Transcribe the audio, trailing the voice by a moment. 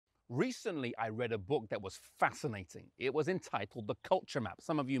Recently, I read a book that was fascinating. It was entitled The Culture Map.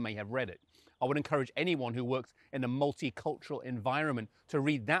 Some of you may have read it. I would encourage anyone who works in a multicultural environment to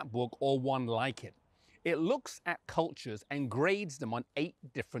read that book or one like it. It looks at cultures and grades them on 8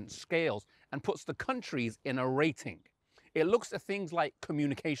 different scales and puts the countries in a rating. It looks at things like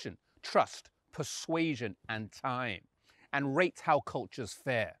communication, trust, persuasion, and time, and rates how cultures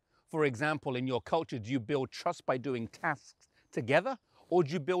fare. For example, in your culture, do you build trust by doing tasks together? Or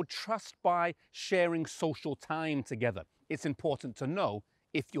do you build trust by sharing social time together? It's important to know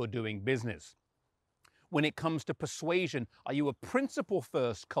if you're doing business. When it comes to persuasion, are you a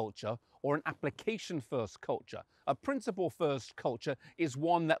principle-first culture or an application-first culture? A principle-first culture is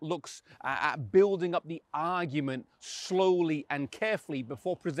one that looks at building up the argument slowly and carefully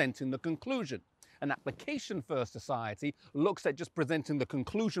before presenting the conclusion. An application-first society looks at just presenting the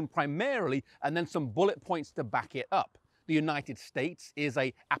conclusion primarily and then some bullet points to back it up. The United States is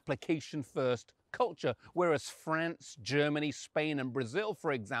an application-first culture, whereas France, Germany, Spain, and Brazil,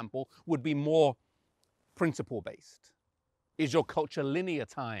 for example, would be more principle-based. Is your culture linear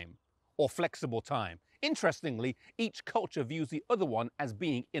time or flexible time? Interestingly, each culture views the other one as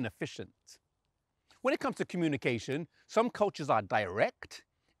being inefficient. When it comes to communication, some cultures are direct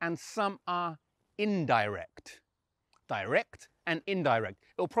and some are indirect. Direct and indirect.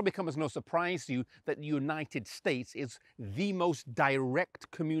 It'll probably come as no surprise to you that the United States is the most direct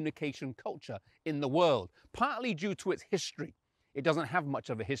communication culture in the world, partly due to its history. It doesn't have much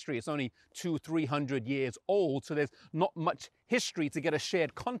of a history. It's only 200-300 years old, so there's not much history to get a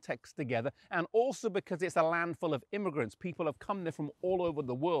shared context together, and also because it's a land full of immigrants. People have come there from all over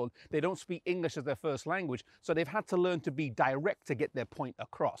the world. They don't speak English as their first language, so they've had to learn to be direct to get their point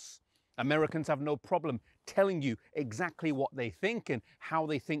across. Americans have no problem telling you exactly what they think and how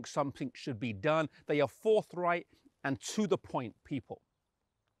they think something should be done. They are forthright and to the point people.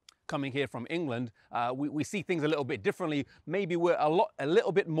 Coming here from England, we see things a little bit differently. Maybe we're a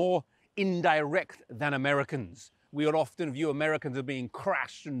little bit more indirect than Americans. We would often view Americans as being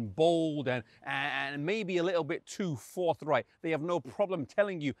crash and bold and maybe a little bit too forthright. They have no problem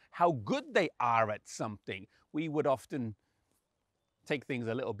telling you how good they are at something. We would often take things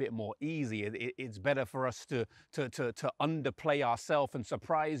a little bit more easy. It's better for us to underplay ourselves and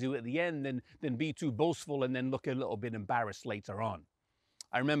surprise you at the end than be too boastful and then look a little bit embarrassed later on.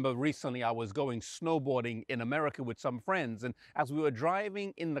 I remember recently I was going snowboarding in America with some friends, and as we were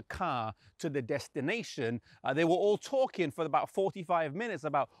driving in the car to the destination, they were all talking for about 45 minutes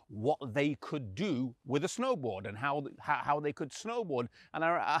about what they could do with a snowboard and how they could snowboard. And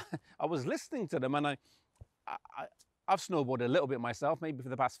I was listening to them, and I've snowboarded a little bit myself, maybe for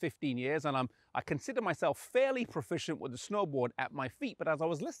the past 15 years, and I consider myself fairly proficient with the snowboard at my feet. But as I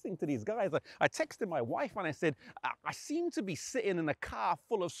was listening to these guys, I texted my wife and I said, I seem to be sitting in a car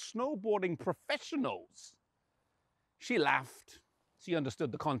full of snowboarding professionals. She laughed. She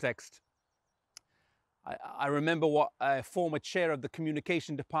understood the context. I remember what a former chair of the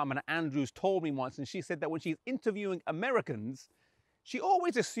communication department at Andrews told me once, and she said that when she's interviewing Americans, she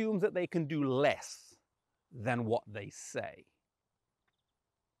always assumes that they can do less than what they say.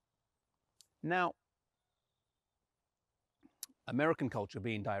 Now, American culture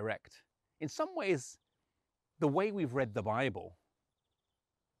being direct, in some ways, the way we've read the Bible,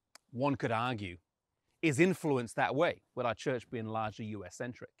 one could argue, is influenced that way, with our church being largely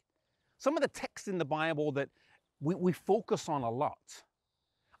US-centric. Some of the texts in the Bible that we focus on a lot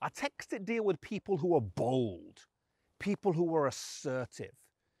are texts that deal with people who are bold, people who are assertive,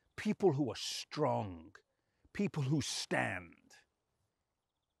 people who are strong, people who stand.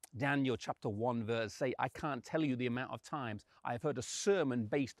 Daniel chapter 1 verse 8, I can't tell you the amount of times I've heard a sermon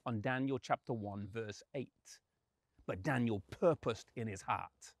based on Daniel chapter 1 verse 8. But Daniel purposed in his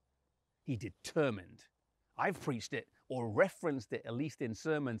heart. He determined. I've preached it or referenced it, at least in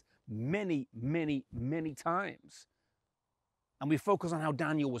sermons, many, many, many times. And we focus on how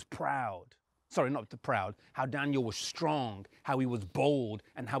Daniel was proud. Sorry, not proud. How Daniel was strong, how he was bold,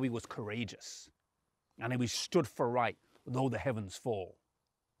 and how he was courageous. And we stood for right, though the heavens fall.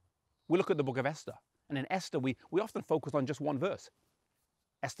 We look at the book of Esther, and in Esther, we often focus on just one verse,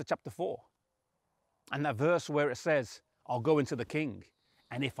 Esther chapter 4. And that verse where it says, I'll go into the king,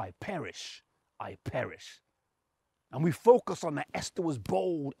 and if I perish, I perish. And we focus on that Esther was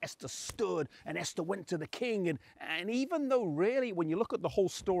bold, Esther stood, and Esther went to the king. And even though really, when you look at the whole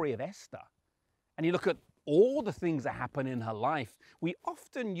story of Esther, and you look at all the things that happen in her life, we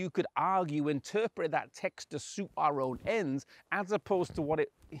often, you could argue, interpret that text to suit our own ends, as opposed to what it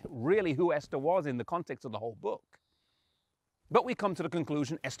really, who Esther was in the context of the whole book. But we come to the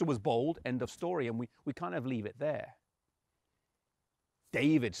conclusion, Esther was bold, end of story, and we kind of leave it there.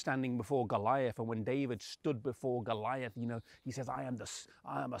 David standing before Goliath, and when David stood before Goliath, he says, I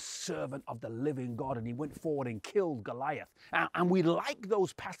am a servant of the living God, and he went forward and killed Goliath. And we like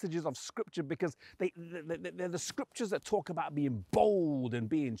those passages of scripture because they're the scriptures that talk about being bold and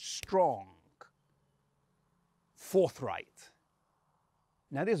being strong, forthright.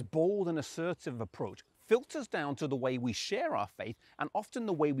 Now, this bold and assertive approach filters down to the way we share our faith and often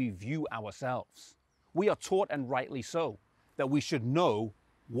the way we view ourselves. We are taught, and rightly so, that we should know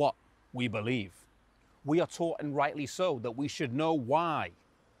what we believe. We are taught, and rightly so, that we should know why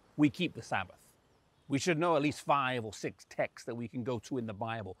we keep the Sabbath. We should know at least 5 or 6 texts that we can go to in the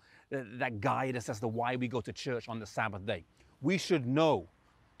Bible that guide us as to why we go to church on the Sabbath day. We should know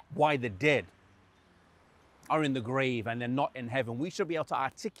why the dead are in the grave and they're not in heaven. We should be able to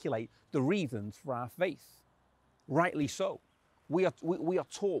articulate the reasons for our faith. Rightly so. We are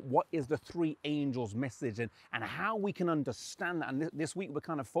taught what is the 3 angels' message and how we can understand that. And this week we're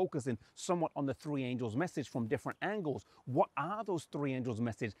kind of focusing somewhat on the 3 angels' message from different angles. What are those 3 angels'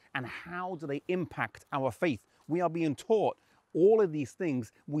 message and how do they impact our faith? We are being taught all of these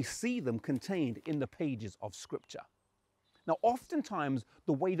things. We see them contained in the pages of Scripture. Now, oftentimes,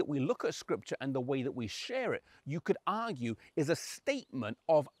 the way that we look at Scripture and the way that we share it, you could argue, is a statement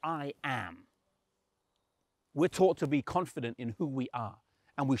of I am. We're taught to be confident in who we are,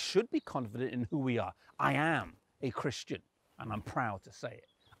 and we should be confident in who we are. I am a Christian, and I'm proud to say it.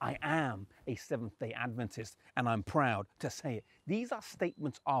 I am a Seventh-day Adventist, and I'm proud to say it. These are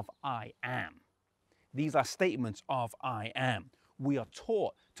statements of I am. These are statements of I am. We are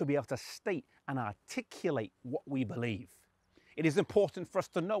taught to be able to state and articulate what we believe. It is important for us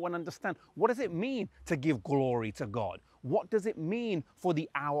to know and understand, what does it mean to give glory to God? What does it mean for the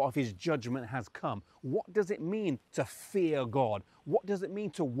hour of his judgment has come? What does it mean to fear God? What does it mean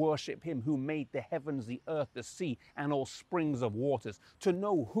to worship him who made the heavens, the earth, the sea, and all springs of waters? To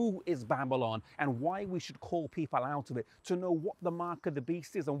know who is Babylon and why we should call people out of it. To know what the mark of the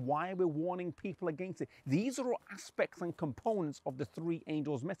beast is and why we're warning people against it. These are all aspects and components of the 3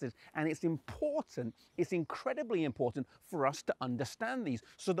 angels' message. And it's important, it's incredibly important for us to understand these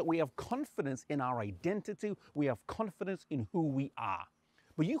so that we have confidence in our identity, we have confidence in who we are.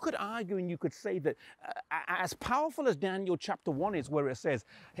 But you could argue and you could say that as powerful as Daniel chapter 1 is, where it says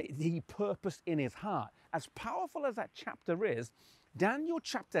he purposed in his heart, as powerful as that chapter is, Daniel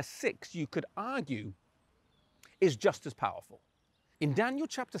chapter 6, you could argue, is just as powerful. In Daniel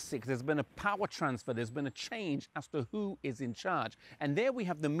chapter 6, there's been a power transfer, there's been a change as to who is in charge. And there we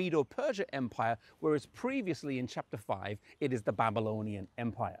have the Medo-Persia Empire, whereas previously in chapter 5, it is the Babylonian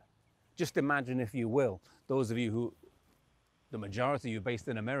Empire. Just imagine, if you will, those of you who, the majority of you based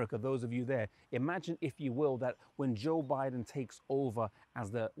in America, those of you there, imagine, if you will, that when Joe Biden took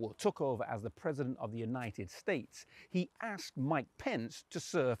over as the President of the United States, he asked Mike Pence to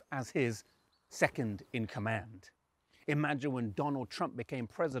serve as his second in command. Imagine when Donald Trump became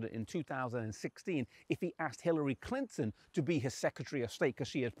president in 2016, if he asked Hillary Clinton to be his Secretary of State, because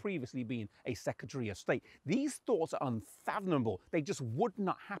she had previously been a Secretary of State. These thoughts are unfathomable. They just would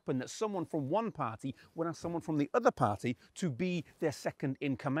not happen that someone from one party would ask someone from the other party to be their second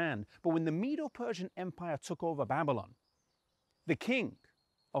in command. But when the Medo-Persian Empire took over Babylon, the king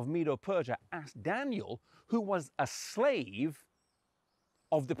of Medo-Persia asked Daniel, who was a slave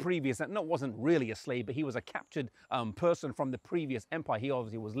of the previous, no, wasn't really a slave, but he was a captured person from the previous empire. He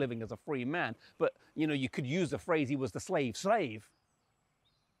obviously was living as a free man, but you could use the phrase he was the slave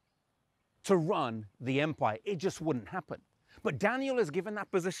to run the empire. It just wouldn't happen. But Daniel is given that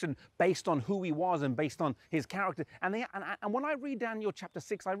position based on who he was and based on his character. And when I read Daniel chapter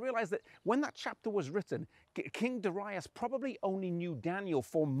 6, I realize that when that chapter was written, King Darius probably only knew Daniel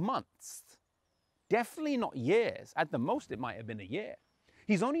for months, definitely not years. At the most, it might have been a year.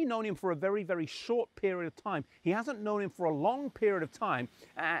 He's only known him for a very, very short period of time. He hasn't known him for a long period of time.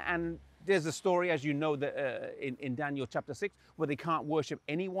 And there's a story, as you know, that in Daniel chapter 6, where they can't worship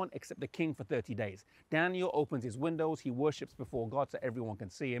anyone except the king for 30 days. Daniel opens his windows. He worships before God so everyone can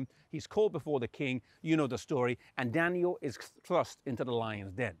see him. He's called before the king. You know the story. And Daniel is thrust into the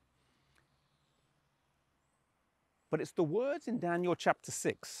lion's den. But it's the words in Daniel chapter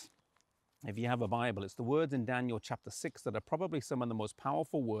 6. If you have a Bible, it's the words in Daniel chapter 6 that are probably some of the most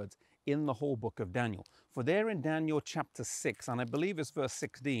powerful words in the whole book of Daniel. For there in Daniel chapter 6, and I believe it's verse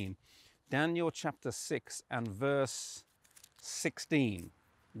 16, Daniel chapter 6 and verse 16,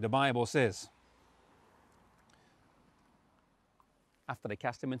 the Bible says, after they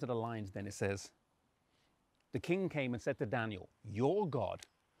cast him into the lion's den, it says, the king came and said to Daniel, your God,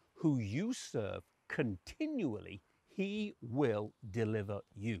 who you serve continually, he will deliver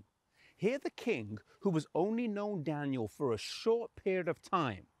you. Here the king, who was only known Daniel for a short period of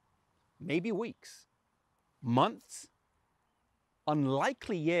time, maybe weeks, months,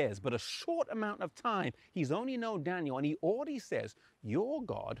 unlikely years, but a short amount of time, he's only known Daniel, and he already says, your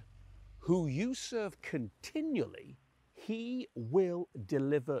God, who you serve continually, he will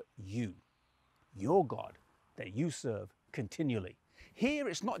deliver you. Your God that you serve continually. Here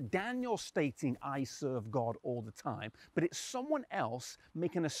it's not Daniel stating, I serve God all the time, but it's someone else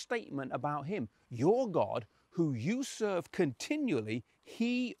making a statement about him. Your God, who you serve continually,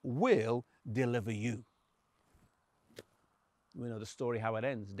 he will deliver you. We know the story, how it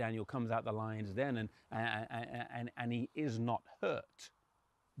ends. Daniel comes out the lion's den, and he is not hurt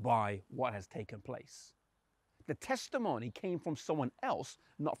by what has taken place. The testimony came from someone else,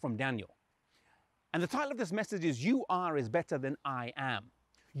 not from Daniel. And the title of this message is, You Are is Better Than I Am.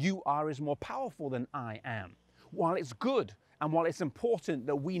 You are is more powerful than I am. While it's good and while it's important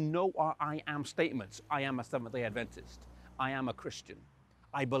that we know our I am statements, I am a Seventh-day Adventist, I am a Christian,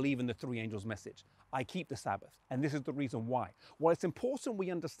 I believe in the three angels message, I keep the Sabbath, and this is the reason why. While it's important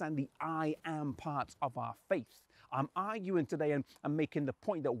we understand the I am parts of our faith, I'm arguing today and making the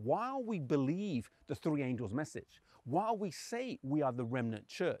point that while we believe the three angels message, while we say we are the remnant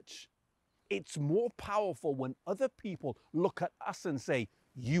church, it's more powerful when other people look at us and say,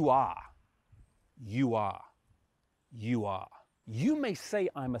 you are, you are, you are. You may say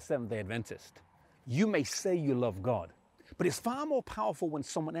I'm a Seventh-day Adventist. You may say you love God. But it's far more powerful when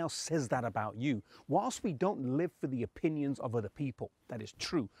someone else says that about you. Whilst we don't live for the opinions of other people, that is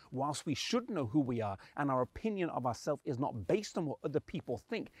true. Whilst we should know who we are and our opinion of ourselves is not based on what other people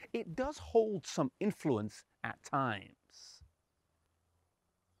think, it does hold some influence at times.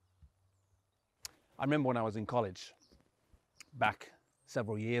 I remember when I was in college, back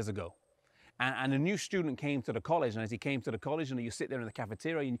several years ago, and a new student came to the college, and as he came to the college, you sit there in the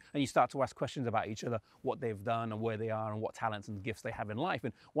cafeteria and you start to ask questions about each other, what they've done and where they are and what talents and gifts they have in life.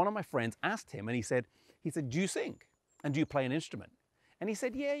 And one of my friends asked him, and he said, do you sing? And do you play an instrument? And he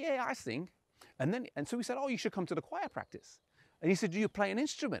said, yeah, I sing. And so we said, oh, you should come to the choir practice. And he said, do you play an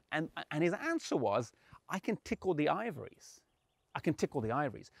instrument? And his answer was, I can tickle the ivories. I can tickle the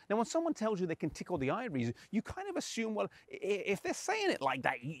ivories. Now, when someone tells you they can tickle the ivories, you kind of assume, well, if they're saying it like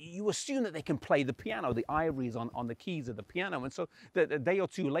that, you assume that they can play the piano, the ivories on the keys of the piano. And so a day or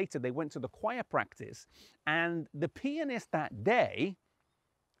two later, they went to the choir practice, and the pianist that day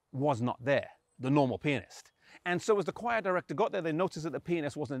was not there, the normal pianist. And so as the choir director got there, they noticed that the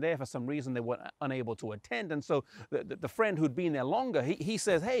pianist wasn't there for some reason. They were unable to attend. And so the friend who'd been there longer, he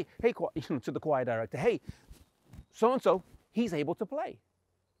says, hey, to the choir director, hey, so-and-so, he's able to play.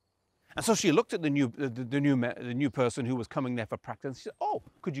 And so she looked at the new person who was coming there for practice, and she said, oh,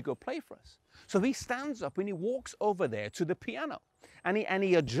 could you go play for us? So he stands up and he walks over there to the piano, and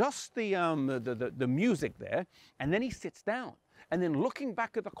he adjusts the music there, and then he sits down. And then looking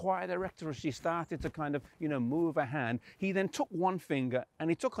back at the choir director as she started to kind of, move her hand, he then took one finger and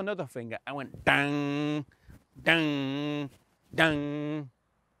he took another finger and went dang, dang, dang.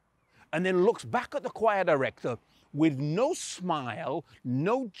 And then looks back at the choir director with no smile,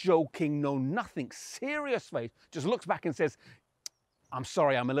 no joking, no nothing, serious face, just looks back and says, I'm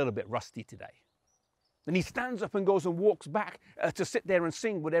sorry, I'm a little bit rusty today. Then he stands up and goes and walks back to sit there and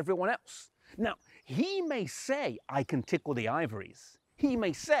sing with everyone else. Now, he may say, I can tickle the ivories. He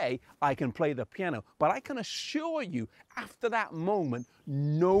may say, I can play the piano. But I can assure you, after that moment,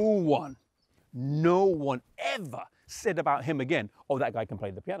 no one ever said about him again, oh, that guy can play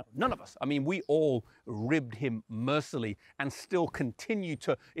the piano. None of us. I mean, we all ribbed him mercilessly and still continue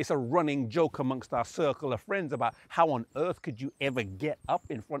to, it's a running joke amongst our circle of friends about how on earth could you ever get up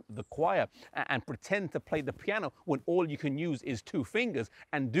in front of the choir and pretend to play the piano when all you can use is two fingers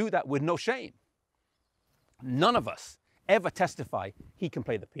and do that with no shame. None of us ever testify he can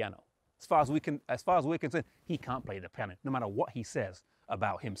play the piano. As far as we're concerned, he can't play the piano, no matter what he says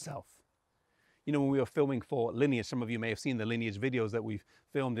about himself. When we were filming for Lineage, some of you may have seen the Lineage videos that we've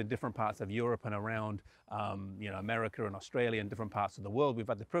filmed in different parts of Europe and around, America and Australia and different parts of the world. We've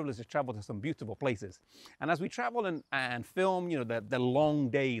had the privilege to travel to some beautiful places. And as we travel and film, the long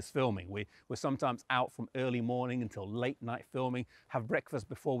days filming, we're sometimes out from early morning until late night filming, have breakfast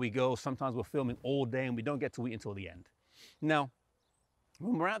before we go. Sometimes we're filming all day and we don't get to eat until the end. Now,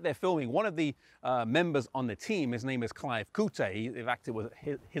 when we're out there filming, one of the members on the team, his name is Clive Kute. In fact, it was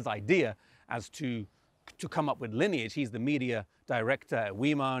his idea as to come up with Lineage. He's the media director at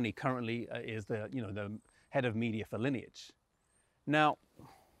Weimar, and he currently is the head of media for Lineage. Now,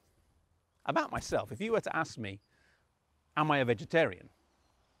 about myself, if you were to ask me, am I a vegetarian?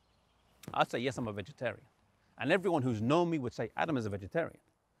 I'd say yes, I'm a vegetarian. And everyone who's known me would say Adam is a vegetarian.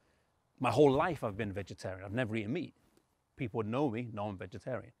 My whole life I've been vegetarian. I've never eaten meat. People would know me, know I'm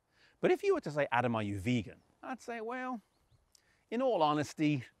vegetarian. But if you were to say, Adam, are you vegan? I'd say, well, in all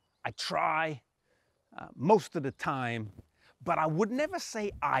honesty, I try most of the time, but I would never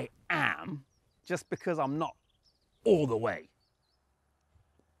say I am just because I'm not all the way.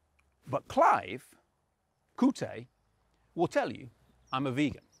 But Clive Kute will tell you I'm a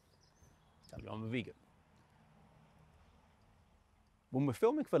vegan. I'm a vegan. When we're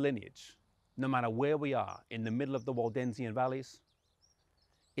filming for Lineage, no matter where we are, in the middle of the Waldensian valleys,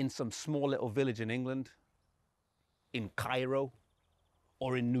 in some small little village in England, in Cairo,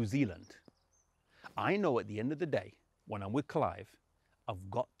 or in New Zealand, I know at the end of the day, when I'm with Clive, I've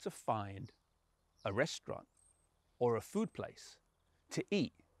got to find a restaurant or a food place to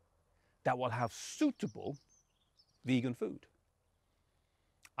eat that will have suitable vegan food.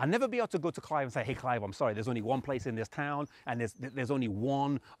 I'll never be able to go to Clive and say, hey, Clive, I'm sorry, there's only one place in this town, and there's only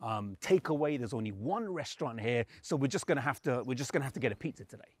one takeaway, there's only one restaurant here, so we're just gonna have to get a pizza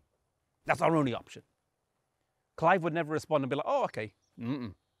today. That's our only option. Clive would never respond and be like, oh, okay.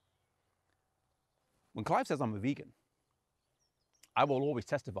 Mm-mm. When Clive says I'm a vegan, I will always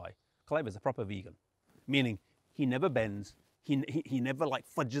testify, Clive is a proper vegan, meaning he never bends, he never like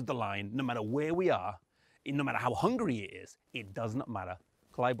fudges the line, no matter where we are, no matter how hungry he is, it does not matter.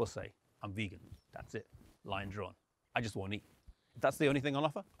 Clive will say, I'm vegan. That's it. Line drawn. I just won't eat. If that's the only thing on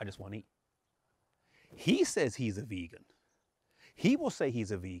offer, I just won't eat. He says he's a vegan. He will say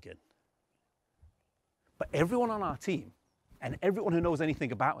he's a vegan. But everyone on our team and everyone who knows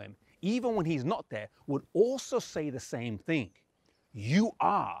anything about him, even when he's not there, would also say the same thing. You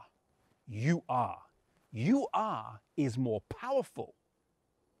are is more powerful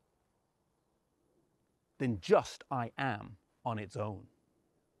than just I am on its own.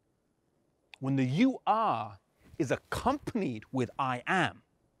 When the you are is accompanied with I am,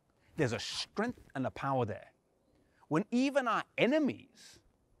 there's a strength and a power there. When even our enemies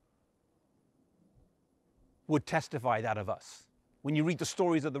would testify that of us. When you read the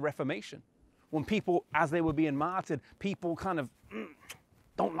stories of the Reformation, when people, as they were being martyred, people kind of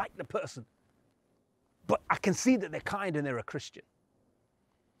don't like the person. But I can see that they're kind and they're a Christian.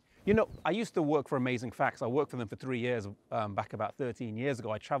 You know, I used to work for Amazing Facts. I worked for them for 3 years, back about 13 years ago.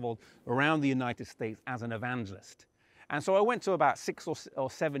 I traveled around the United States as an evangelist. And so I went to about 6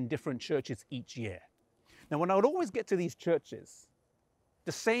 or 7 different churches each year. Now, when I would always get to these churches,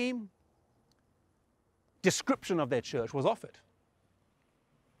 the same description of their church was offered.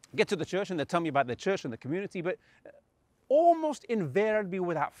 Get to the church and they'll tell me about their church and the community, but almost invariably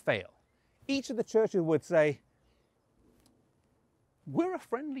without fail, each of the churches would say, we're a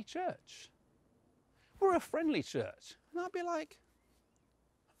friendly church. We're a friendly church. And I'd be like,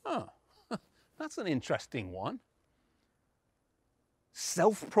 huh, that's an interesting one.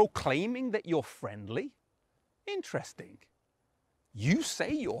 Self-proclaiming that you're friendly? Interesting. You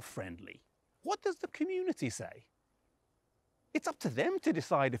say you're friendly. What does the community say? It's up to them to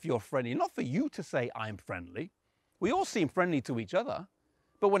decide if you're friendly, not for you to say I'm friendly. We all seem friendly to each other,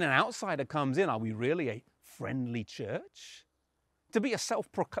 but when an outsider comes in, are we really a friendly church? To be a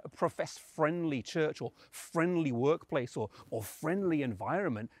self-professed friendly church or friendly workplace or friendly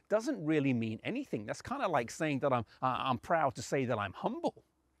environment doesn't really mean anything. That's kind of like saying that I'm proud to say that I'm humble.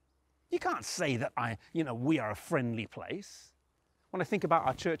 You can't say that we are a friendly place. When I think about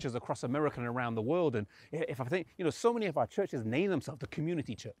our churches across America and around the world, and if I think, so many of our churches name themselves the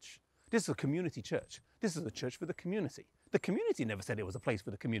community church. This is a community church. This is a church for the community. The community never said it was a place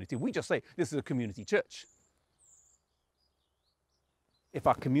for the community. We just say this is a community church. If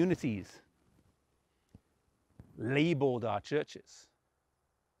our communities labeled our churches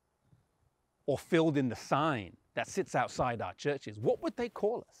or filled in the sign that sits outside our churches, what would they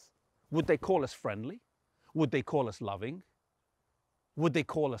call us? Would they call us friendly? Would they call us loving? Would they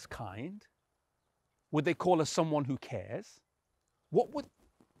call us kind? Would they call us someone who cares? What would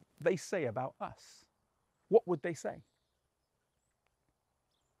they say about us? What would they say?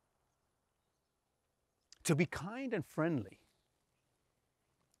 To be kind and friendly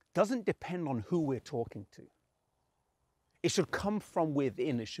doesn't depend on who we're talking to. It should come from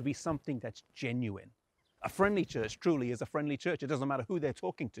within. It should be something that's genuine. A friendly church truly is a friendly church. It doesn't matter who they're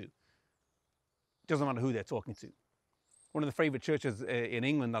talking to. It doesn't matter who they're talking to. One of the favorite churches in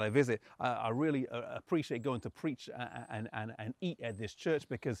England that I visit, I really appreciate going to preach and eat at this church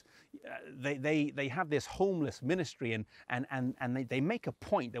because they have this homeless ministry and they make a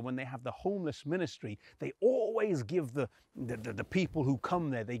point that when they have the homeless ministry, they always give the people who come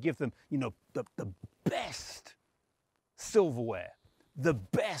there, they give them, the best silverware, the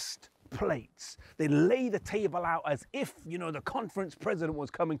best plates. They lay the table out as if, the conference president was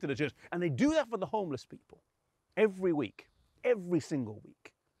coming to the church. And they do that for the homeless people every week, every single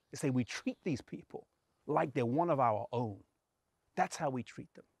week. They say we treat these people like they're one of our own. That's how we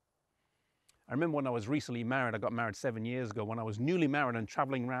treat them. I remember when I was recently married, I got married 7 years ago, when I was newly married and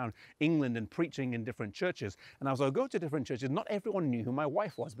traveling around England and preaching in different churches. And as I would go to different churches, not everyone knew who my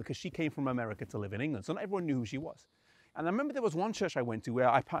wife was because she came from America to live in England. So not everyone knew who she was. And I remember there was one church I went to where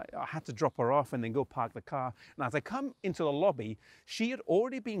I had to drop her off and then go park the car. And as I come into the lobby, she had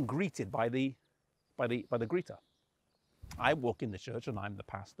already been greeted by the greeter. I walk in the church and I'm the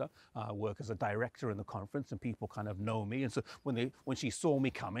pastor. I work as a director in the conference and people kind of know me. And so when she saw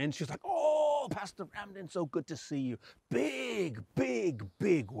me come in, she was like, "Oh, Pastor Ramdin, so good to see you. Big, big,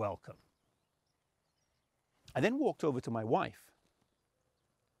 big welcome." I then walked over to my wife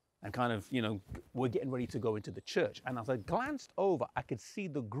and kind of, we're getting ready to go into the church. And as I glanced over, I could see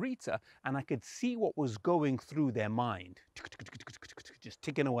the greeter and I could see what was going through their mind, just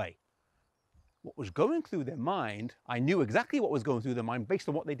ticking away. What was going through their mind, I knew exactly what was going through their mind based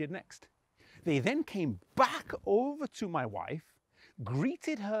on what they did next. They then came back over to my wife,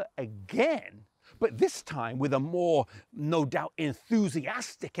 greeted her again, but this time with a more, no doubt,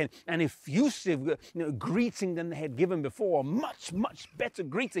 enthusiastic and effusive greeting than they had given before. A much, much better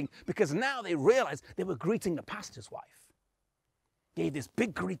greeting, because now they realized they were greeting the pastor's wife. Gave this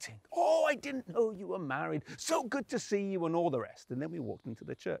big greeting. "Oh, I didn't know you were married. So good to see you," and all the rest. And then we walked into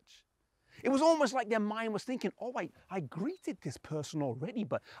the church. It was almost like their mind was thinking, "Oh, I greeted this person already,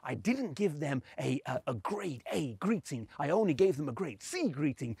 but I didn't give them a grade A greeting. I only gave them a grade C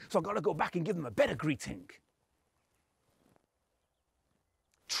greeting, so I've got to go back and give them a better greeting."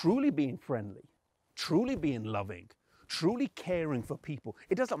 Truly being friendly, truly being loving, truly caring for people.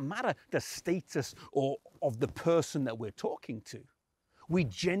 It doesn't matter the status or of the person that we're talking to. We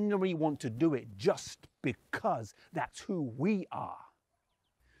genuinely want to do it just because that's who we are.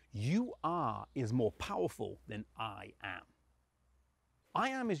 You are is more powerful than I am. I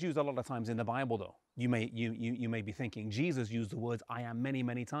am is used a lot of times in the Bible, though. You may be thinking Jesus used the words I am many,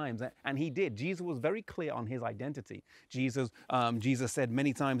 many times, and he did. Jesus was very clear on his identity. Jesus said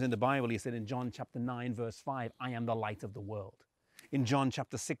many times in the Bible, he said in John chapter 9, verse 5, "I am the light of the world." In John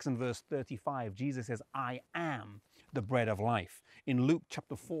chapter 6 and verse 35, Jesus says, "I am the bread of life." In Luke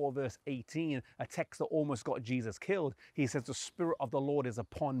chapter 4, verse 18, a text that almost got Jesus killed, he says, "The Spirit of the Lord is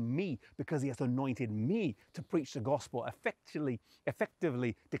upon me because he has anointed me to preach the gospel," effectively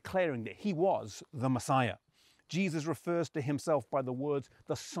declaring that he was the Messiah. Jesus refers to himself by the words,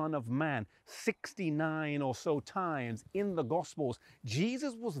 the Son of Man, 69 or so times in the Gospels.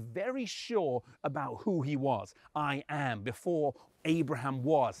 Jesus was very sure about who he was. I am. Before Abraham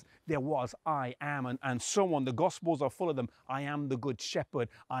was, there was I am, and so on. The Gospels are full of them. I am the good shepherd.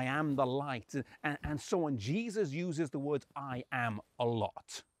 I am the light, and so on. Jesus uses the words I am a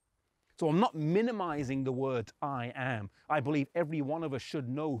lot. So I'm not minimizing the words I am. I believe every one of us should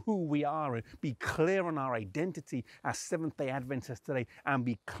know who we are and be clear on our identity as Seventh-day Adventists today, and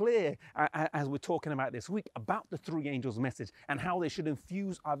be clear, as we're talking about this week, about the three angels' message and how they should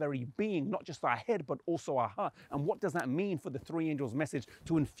infuse our very being, not just our head, but also our heart. And what does that mean for the three angels' message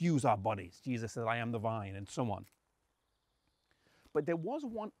to infuse our bodies? Jesus said, "I am the vine," and so on. But there was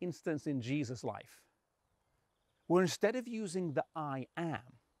one instance in Jesus' life where instead of using the I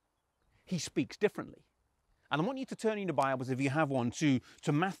am, he speaks differently. And I want you to turn in your Bibles, if you have one, to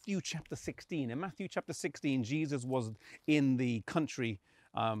Matthew chapter 16. In Matthew chapter 16, Jesus was in the country,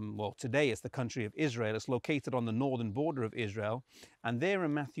 today it's the country of Israel. It's located on the northern border of Israel. And there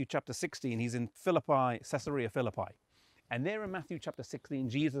in Matthew chapter 16, he's in Caesarea Philippi. And there in Matthew chapter 16,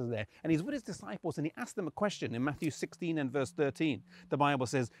 Jesus is there. And he's with his disciples, and he asked them a question in Matthew 16 and verse 13. The Bible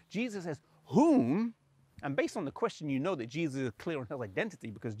says, Jesus says, "Whom..." And based on the question, you know that Jesus is clear on his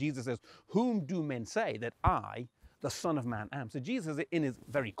identity, because Jesus says, "Whom do men say that I, the Son of Man, am?" So Jesus, in his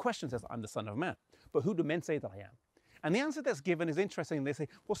very question, says, "I'm the Son of Man. But who do men say that I am?" And the answer that's given is interesting. They say,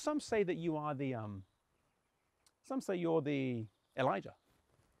 well, some say that you are some say you're the Elijah.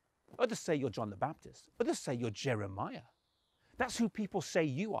 Others say you're John the Baptist. Others say you're Jeremiah. That's who people say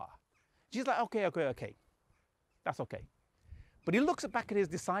you are. Jesus is like, okay. That's okay. But he looks back at his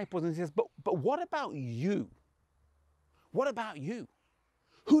disciples and says, but what about you? What about you?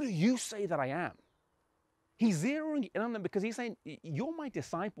 Who do you say that I am? He's zeroing in on them because he's saying, you're my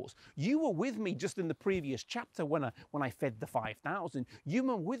disciples. You were with me just in the previous chapter when I fed the 5,000. You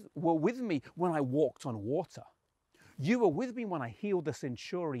were with me when I walked on water. You were with me when I healed the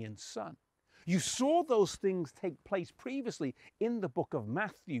centurion's son. You saw those things take place previously in the book of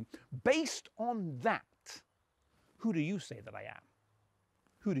Matthew. Based on that, who do you say that I am?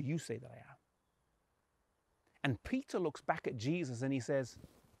 who do you say that I am? And Peter looks back at Jesus and he says,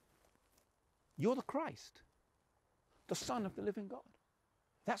 you're the Christ, the Son of the living God.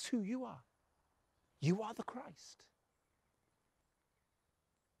 That's who you are. You are the Christ.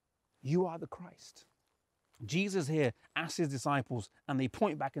 You are the Christ. Jesus here asks his disciples, and they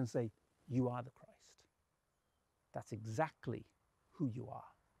point back and say, you are the Christ. That's exactly who you are.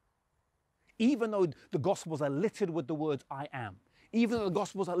 Even though the Gospels are littered with the words, I am, even though the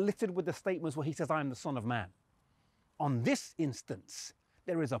Gospels are littered with the statements where he says, I am the Son of Man, on this instance,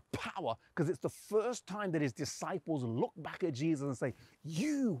 there is a power, because it's the first time that his disciples look back at Jesus and say,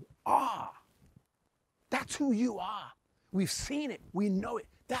 you are. That's who you are. We've seen it. We know it.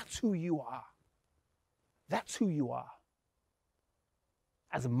 That's who you are. That's who you are.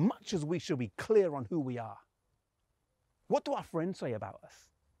 As much as we should be clear on who we are, what do our friends say about us?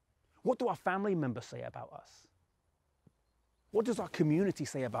 What do our family members say about us? What does our community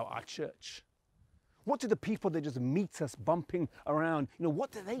say about our church? What do the people that just meet us bumping around,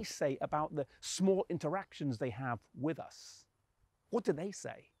 what do they say about the small interactions they have with us? What do they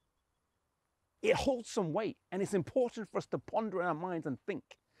say? It holds some weight, and it's important for us to ponder in our minds and think.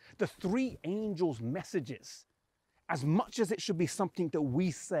 The three angels' messages, as much as it should be something that we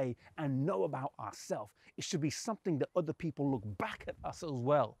say and know about ourselves, it should be something that other people look back at us as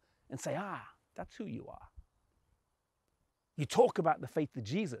well and say, that's who you are. You talk about the faith of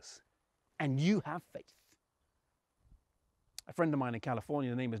Jesus, and you have faith. A friend of mine in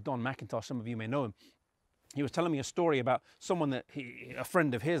California, the name is Don McIntosh, some of you may know him. He was telling me a story about someone a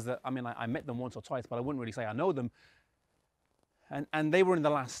friend of his that, I met them once or twice, but I wouldn't really say I know them. And they were in the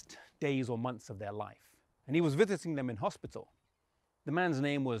last days or months of their life. And he was visiting them in hospital. The man's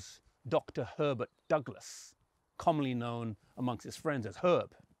name was Dr. Herbert Douglas, commonly known amongst his friends as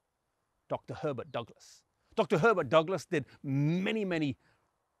Herb. Dr. Herbert Douglas. Dr. Herbert Douglas did many, many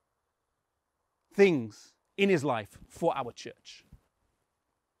things in his life for our church.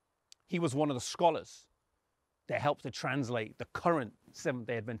 He was one of the scholars that helped to translate the current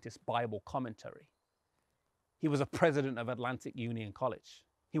Seventh-day Adventist Bible commentary. He was a president of Atlantic Union College.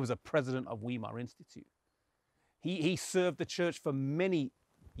 He was a president of Weimar Institute. He served the church for many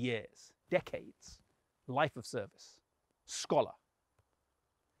years, decades, life of service, scholar.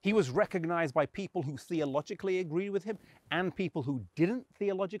 He was recognized by people who theologically agreed with him and people who didn't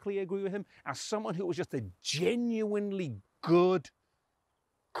theologically agree with him as someone who was just a genuinely good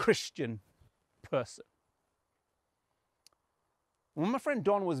Christian person. When my friend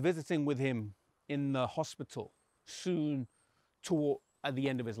Don was visiting with him in the hospital soon at the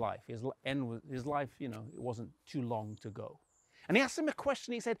end of his life, his life, it wasn't too long to go. And he asked him a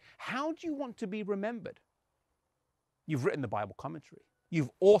question. He said, how do you want to be remembered? You've written the Bible commentary.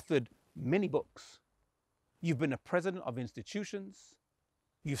 You've authored many books. You've been a president of institutions.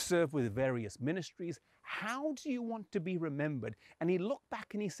 You've served with various ministries. How do you want to be remembered? And he looked back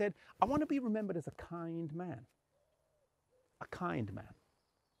and he said, I want to be remembered as a kind man. A kind man.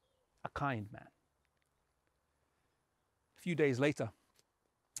 A kind man. A few days later,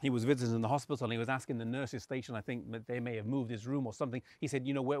 he was visiting the hospital and he was asking the nurses station, I think that they may have moved his room or something. He said,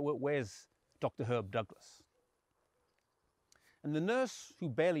 where's Dr. Herb Douglas? And the nurse, who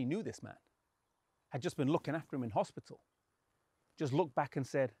barely knew this man, had just been looking after him in hospital, just looked back and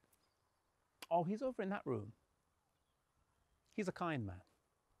said, oh, he's over in that room. He's a kind man.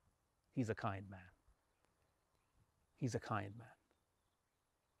 He's a kind man. He's a kind man.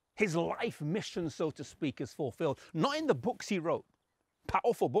 His life mission, so to speak, is fulfilled, not in the books he wrote,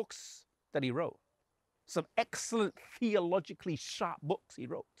 powerful books that he wrote, some excellent theologically sharp books he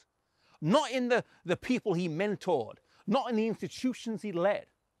wrote, not in the people he mentored, not in the institutions he led.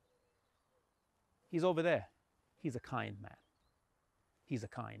 He's over there. He's a kind man. He's a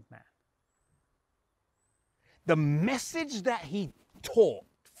kind man. The message that he taught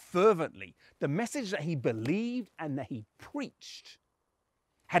fervently, the message that he believed and that he preached,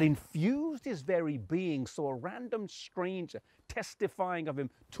 had infused his very being, so a random stranger testifying of him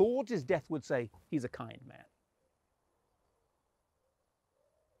towards his death would say, he's a kind man.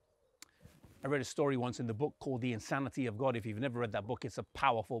 I read a story once in the book called The Insanity of God. If you've never read that book, it's a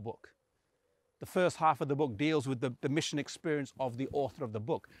powerful book. The first half of the book deals with the mission experience of the author of the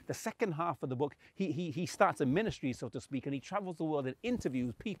book. The second half of the book, he starts a ministry, so to speak, and he travels the world and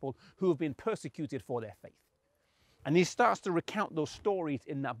interviews people who have been persecuted for their faith. And he starts to recount those stories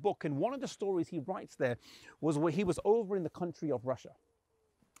in that book. And one of the stories he writes there was where he was over in the country of Russia.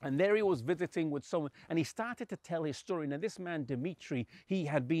 And there he was visiting with someone, and he started to tell his story. Now, this man, Dmitri,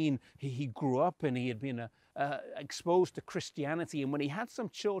 he grew up and he had been exposed to Christianity. And when he had some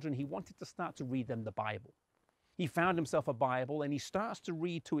children, he wanted to start to read them the Bible. He found himself a Bible and he starts to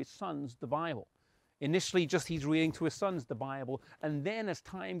read to his sons the Bible. Initially, just he's reading to his sons the Bible. And then as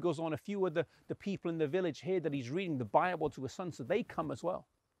time goes on, a few of the people in the village hear that he's reading the Bible to his sons, so they come as well.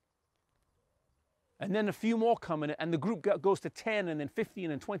 And then a few more come in, and the group goes to 10 and then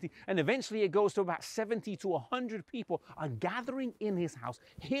 15 and 20. And eventually it goes to about 70 to 100 people are gathering in his house,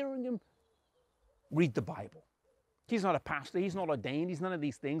 hearing him read the Bible. He's not a pastor. He's not ordained. He's none of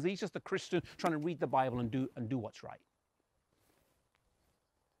these things. He's just a Christian trying to read the Bible and do what's right.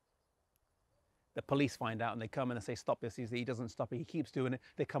 The police find out and they come in and say, stop this. He doesn't stop it. He keeps doing it.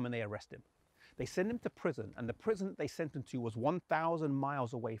 They come and they arrest him. They send him to prison, and the prison that they sent him to was 1,000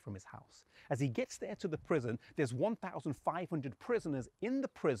 miles away from his house. As he gets there to the prison, there's 1,500 prisoners in the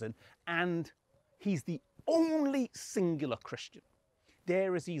prison, and he's the only singular Christian.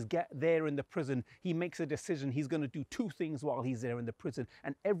 There as he's there in the prison, he makes a decision. He's going to do two things while he's there in the prison.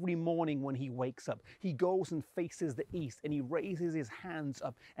 And every morning when he wakes up, he goes and faces the east and he raises his hands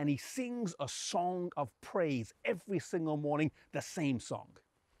up and he sings a song of praise every single morning, the same song.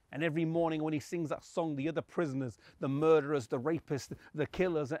 And every morning when he sings that song, the other prisoners, the murderers, the rapists, the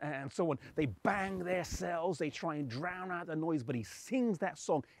killers, and so on, they bang their cells, they try and drown out the noise, but he sings that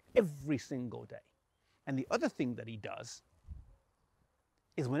song every single day. And the other thing that he does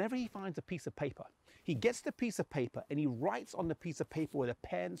is whenever he finds a piece of paper, he gets the piece of paper and he writes on the piece of paper with a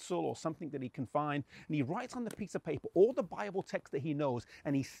pencil or something that he can find, and he writes on the piece of paper all the Bible text that he knows,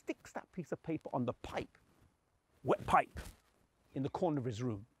 and he sticks that piece of paper on the pipe, wet pipe, in the corner of his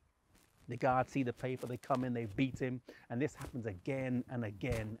room. The guards see the paper, they come in, they beat him, and this happens again and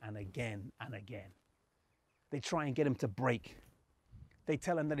again and again and again. They try and get him to break. They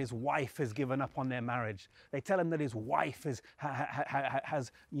tell him that his wife has given up on their marriage. They tell him that his wife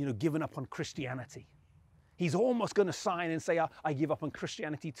has given up on Christianity. He's almost going to sign and say, I give up on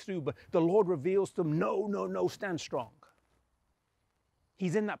Christianity too, but the Lord reveals to him, no, stand strong.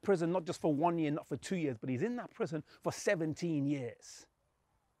 He's in that prison not just for 1 year, not for 2 years, but he's in that prison for 17 years.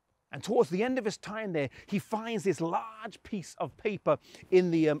 And towards the end of his time there, he finds this large piece of paper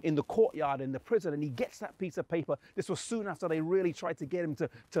in the courtyard in the prison, and he gets that piece of paper. This was soon after they really tried to get him to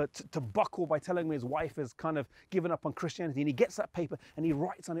buckle by telling him his wife has kind of given up on Christianity. And he gets that paper and he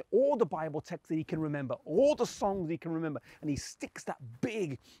writes on it all the Bible texts that he can remember, all the songs he can remember, and he sticks that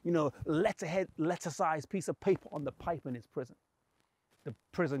big, letter-sized piece of paper on the pipe in his prison. The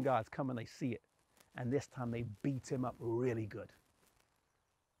prison guards come and they see it, and this time they beat him up really good.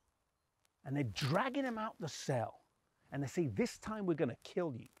 And they're dragging him out the cell. And they say, this time we're going to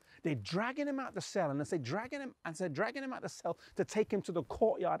kill you. They're dragging him out the cell. And they're dragging him out the cell to take him to the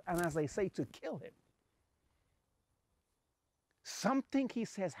courtyard. And as they say, to kill him. Something, he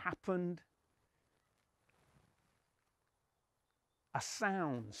says, happened. A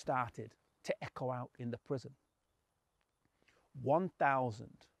sound started to echo out in the prison.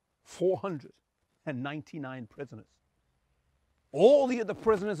 1,499 prisoners. All the other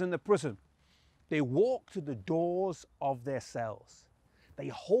prisoners in the prison, they walk to the doors of their cells. They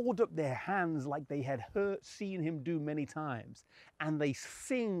hold up their hands like they had seen him do many times. And they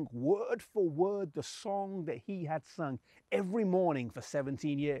sing word for word the song that he had sung every morning for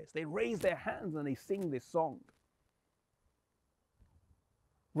 17 years. They raise their hands and they sing this song.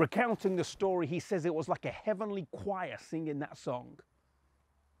 Recounting the story, he says it was like a heavenly choir singing that song.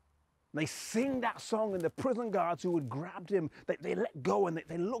 They sing that song, and the prison guards who had grabbed him, they let go and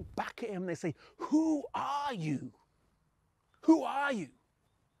they look back at him and they say, who are you? Who are you?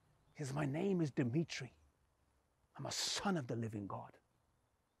 He says, my name is Dimitri. I'm a son of the living God.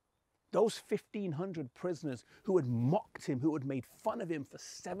 Those 1,500 prisoners who had mocked him, who had made fun of him for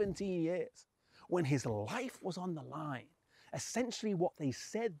 17 years, when his life was on the line, essentially what they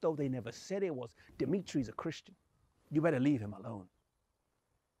said, though they never said it, was, Dimitri's a Christian. You better leave him alone.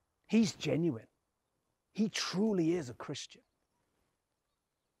 He's genuine. He truly is a Christian.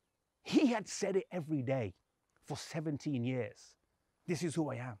 He had said it every day for 17 years. This is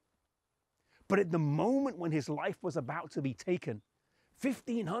who I am. But at the moment when his life was about to be taken,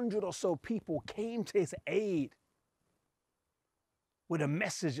 1,500 or so people came to his aid with a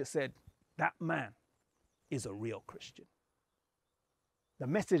message that said, that man is a real Christian. The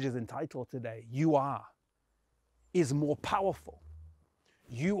message is entitled today, You Are is more powerful.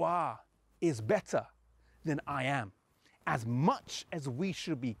 You are is better than I am. As much as we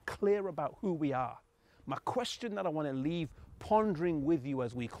should be clear about who we are, my question that I want to leave pondering with you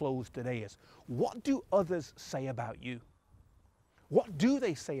as we close today is, what do others say about you? What do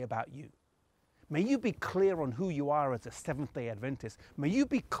they say about you? May you be clear on who you are as a Seventh-day Adventist. May you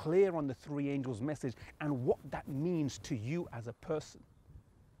be clear on the three angels' message and what that means to you as a person.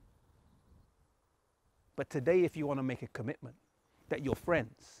 But today, if you want to make a commitment that your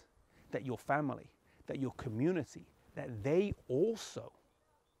friends, that your family, that your community, that they also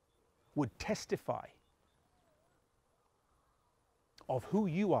would testify of who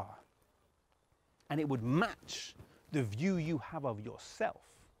you are, and it would match the view you have of yourself.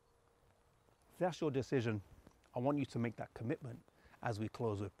 If that's your decision, I want you to make that commitment as we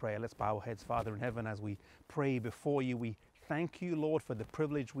close with prayer. Let's bow our heads. Father in heaven, as we pray before you, we thank you, Lord, for the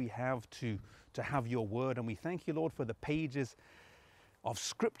privilege we have to have your word. And we thank you, Lord, for the pages of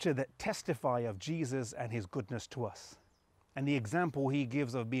scripture that testify of Jesus and his goodness to us. And the example he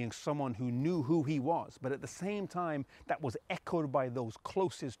gives of being someone who knew who he was, but at the same time, that was echoed by those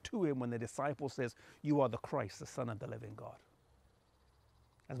closest to him when the disciple says, "You are the Christ, the Son of the living God."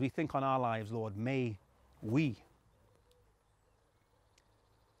 As we think on our lives, Lord, may we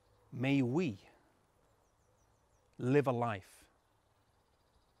live a life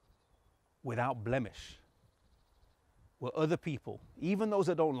without blemish, where other people, even those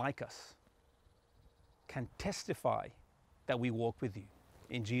that don't like us, can testify that we walk with you.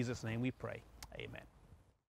 In Jesus' name we pray. Amen.